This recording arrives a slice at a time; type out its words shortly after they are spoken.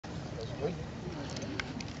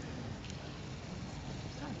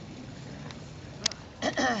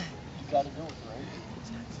Gotta do it, right?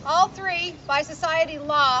 All three, by society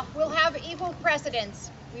law, will have equal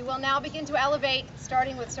precedence. We will now begin to elevate,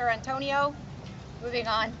 starting with Sir Antonio, moving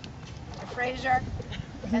on to Fraser,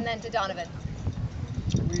 and then to Donovan.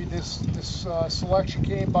 This selection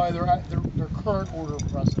came by their current order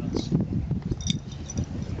of precedence.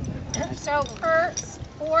 So, for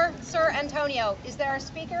Sir Antonio, is there a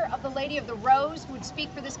speaker of the Lady of the Rose who would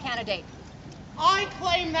speak for this candidate? I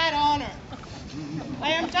claim that honor.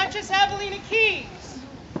 I am Duchess Evelina Keyes,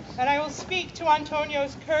 and I will speak to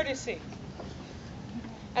Antonio's courtesy.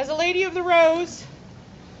 As a Lady of the Rose,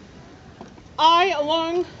 I,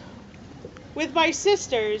 along with my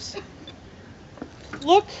sisters,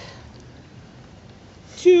 look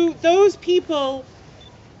to those people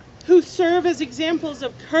who serve as examples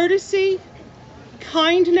of courtesy,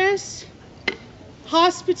 kindness,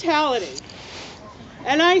 hospitality.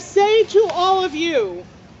 And I say to all of you,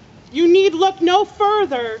 you need look no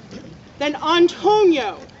further than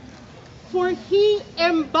Antonio, for he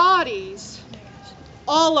embodies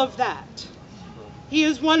all of that. He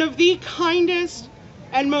is one of the kindest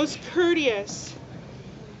and most courteous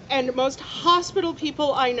and most hospitable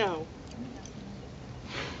people I know.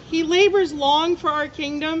 He labors long for our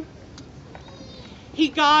kingdom. He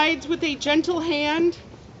guides with a gentle hand,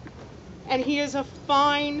 and he is a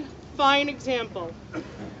fine, fine example.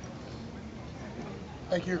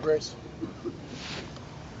 Thank you, Grace.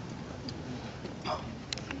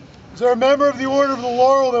 Is there a member of the Order of the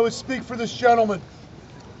Laurel that would speak for this gentleman?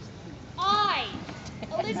 I,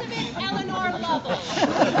 Elizabeth Eleanor Lovell.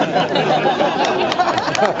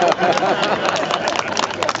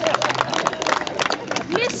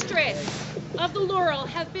 Mistress of the Laurel,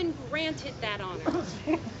 have been granted that honor.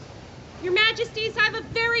 Your Majesties, I have a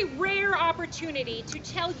very rare opportunity to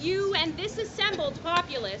tell you and this assembled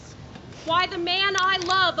populace why the man I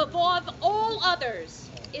love above all others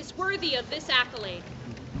is worthy of this accolade.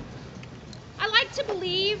 I like to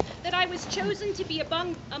believe that I was chosen to be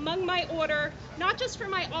among my order, not just for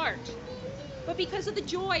my art, but because of the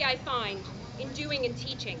joy I find in doing and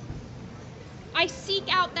teaching. I seek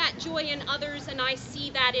out that joy in others, and I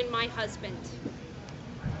see that in my husband.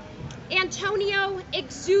 Antonio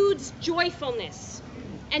exudes joyfulness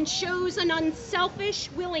and shows an unselfish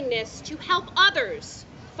willingness to help others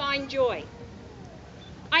find joy.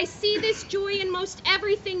 I see this joy in most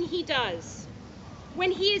everything he does.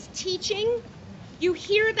 When he is teaching, you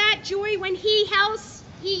hear that joy when he yells,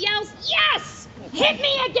 "Yes! Hit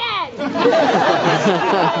me again!"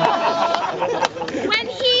 When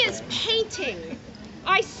he is painting,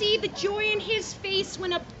 I see the joy in his face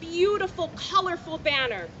when a beautiful, colorful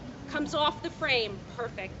banner comes off the frame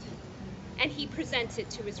perfect, and he presents it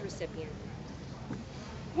to his recipient.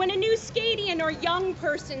 When a new Scadian or young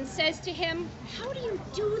person says to him, "How do you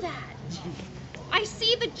do that?" I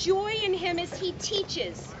see the joy in him as he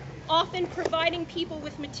teaches, often providing people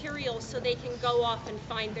with materials so they can go off and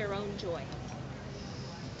find their own joy.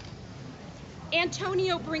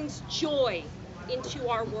 Antonio brings joy into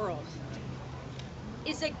our world,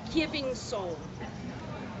 is a giving soul,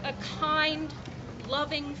 a kind,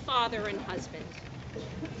 loving father and husband.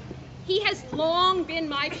 He has long been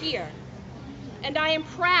my peer, and I am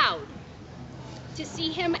proud to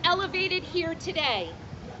see him elevated here today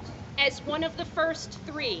as one of the first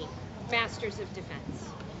 3 Masters of Defense.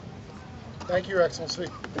 Thank you, Your Excellency.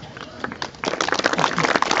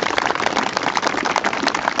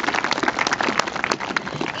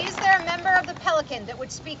 Is there a member of the Pelican that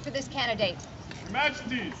would speak for this candidate? Your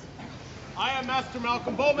Majesties, I am Master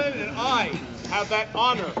Malcolm Bowman, and I have that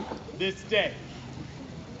honor this day.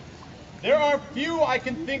 There are few I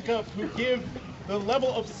can think of who give the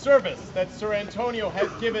level of service that Sir Antonio has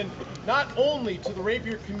given not only to the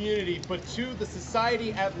rapier community, but to the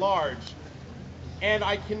society at large. And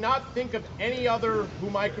I cannot think of any other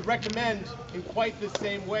whom I could recommend in quite the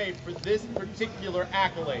same way for this particular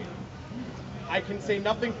accolade. I can say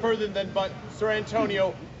nothing further than but Sir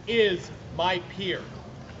Antonio is my peer.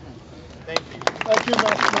 Thank you. Thank you,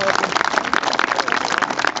 Master Malcolm.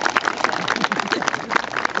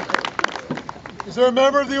 Is there a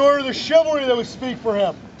member of the Order of the Chivalry that would speak for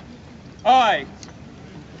him? I,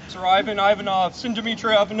 Sir Ivan Ivanov,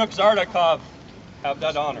 Sin-Dmitry Ivanuk Zardakov, have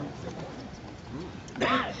that honor.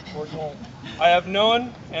 I have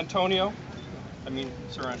known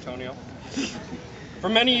Sir Antonio, for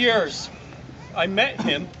many years. I met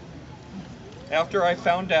him after I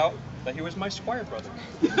found out that he was my squire brother.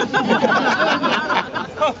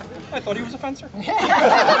 Oh, I thought he was a fencer.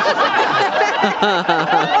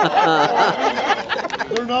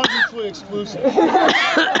 They're not mutually exclusive.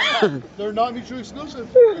 They're not mutually exclusive.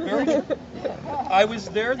 Very true. I was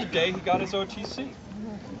there the day he got his OTC.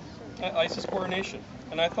 at Isis' coronation.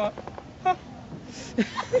 And I thought, huh,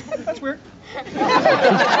 that's weird.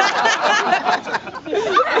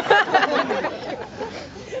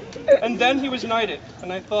 And then he was knighted,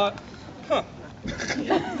 and I thought, huh,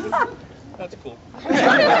 that's cool.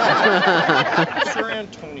 Sir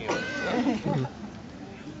Antonio.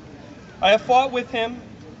 I have fought with him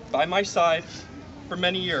by my side for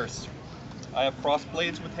many years. I have crossed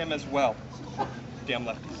blades with him as well. Damn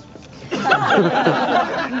lefties.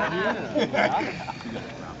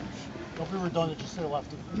 Don't be redundant, just say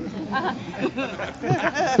lefty.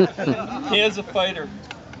 He is a fighter.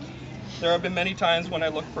 There have been many times when I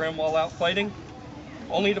looked for him while out fighting,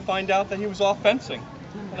 only to find out that he was off fencing,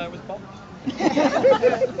 and I was bummed.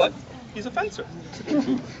 But he's a fencer.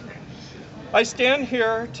 I stand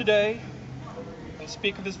here today and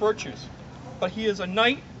speak of his virtues, but he is a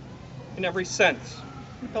knight in every sense.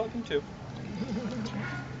 Pelican too.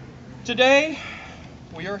 Today,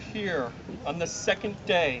 we are here on the second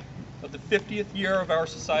day of the 50th year of our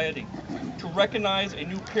society to recognize a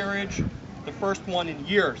new peerage, the first one in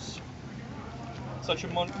years. Such a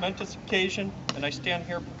momentous occasion, and I stand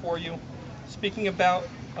here before you speaking about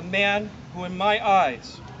a man who, in my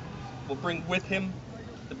eyes, will bring with him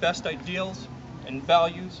the best ideals and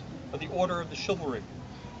values of the order of the chivalry,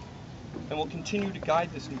 and will continue to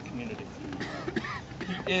guide this new community.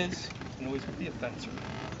 He is and always will be a fencer,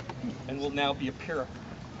 and will now be a peer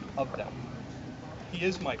of them. He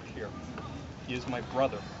is my peer. He is my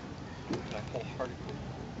brother, and I wholeheartedly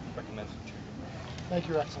recommend him to you. Thank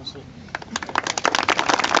you, Your Excellency.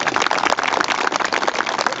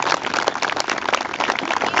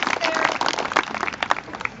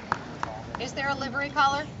 Is there a livery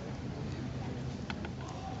collar?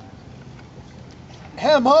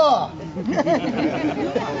 Emma!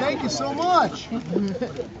 Thank you so much.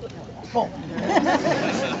 Oh.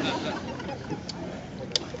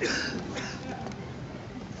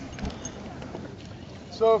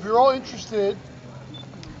 So if you're all interested,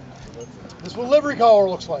 this is what livery collar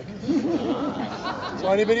looks like. So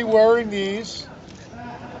anybody wearing these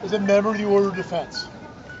is a member of the Order of Defense.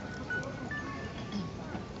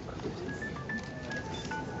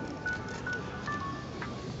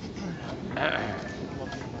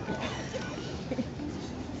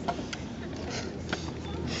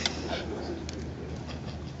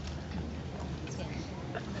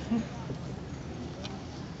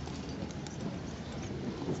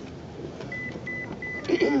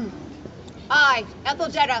 I,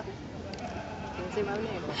 Ethelgetta, can't say my own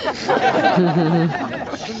name.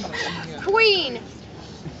 Queen,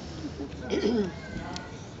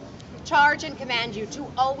 charge and command you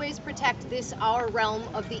to always protect this our realm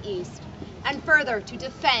of the East, and further to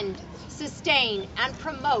defend, sustain, and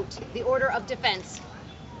promote the order of defense.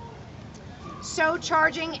 So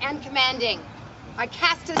charging and commanding, I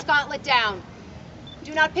cast this gauntlet down.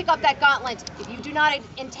 Do not pick up that gauntlet if you do not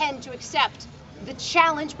intend to accept the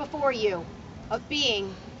challenge before you of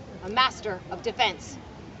being a master of defense.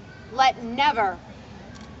 Let never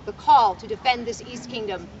the call to defend this East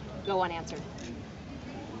Kingdom go unanswered.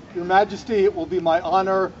 Your Majesty, it will be my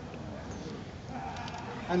honor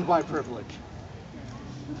and my privilege.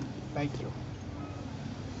 Thank you.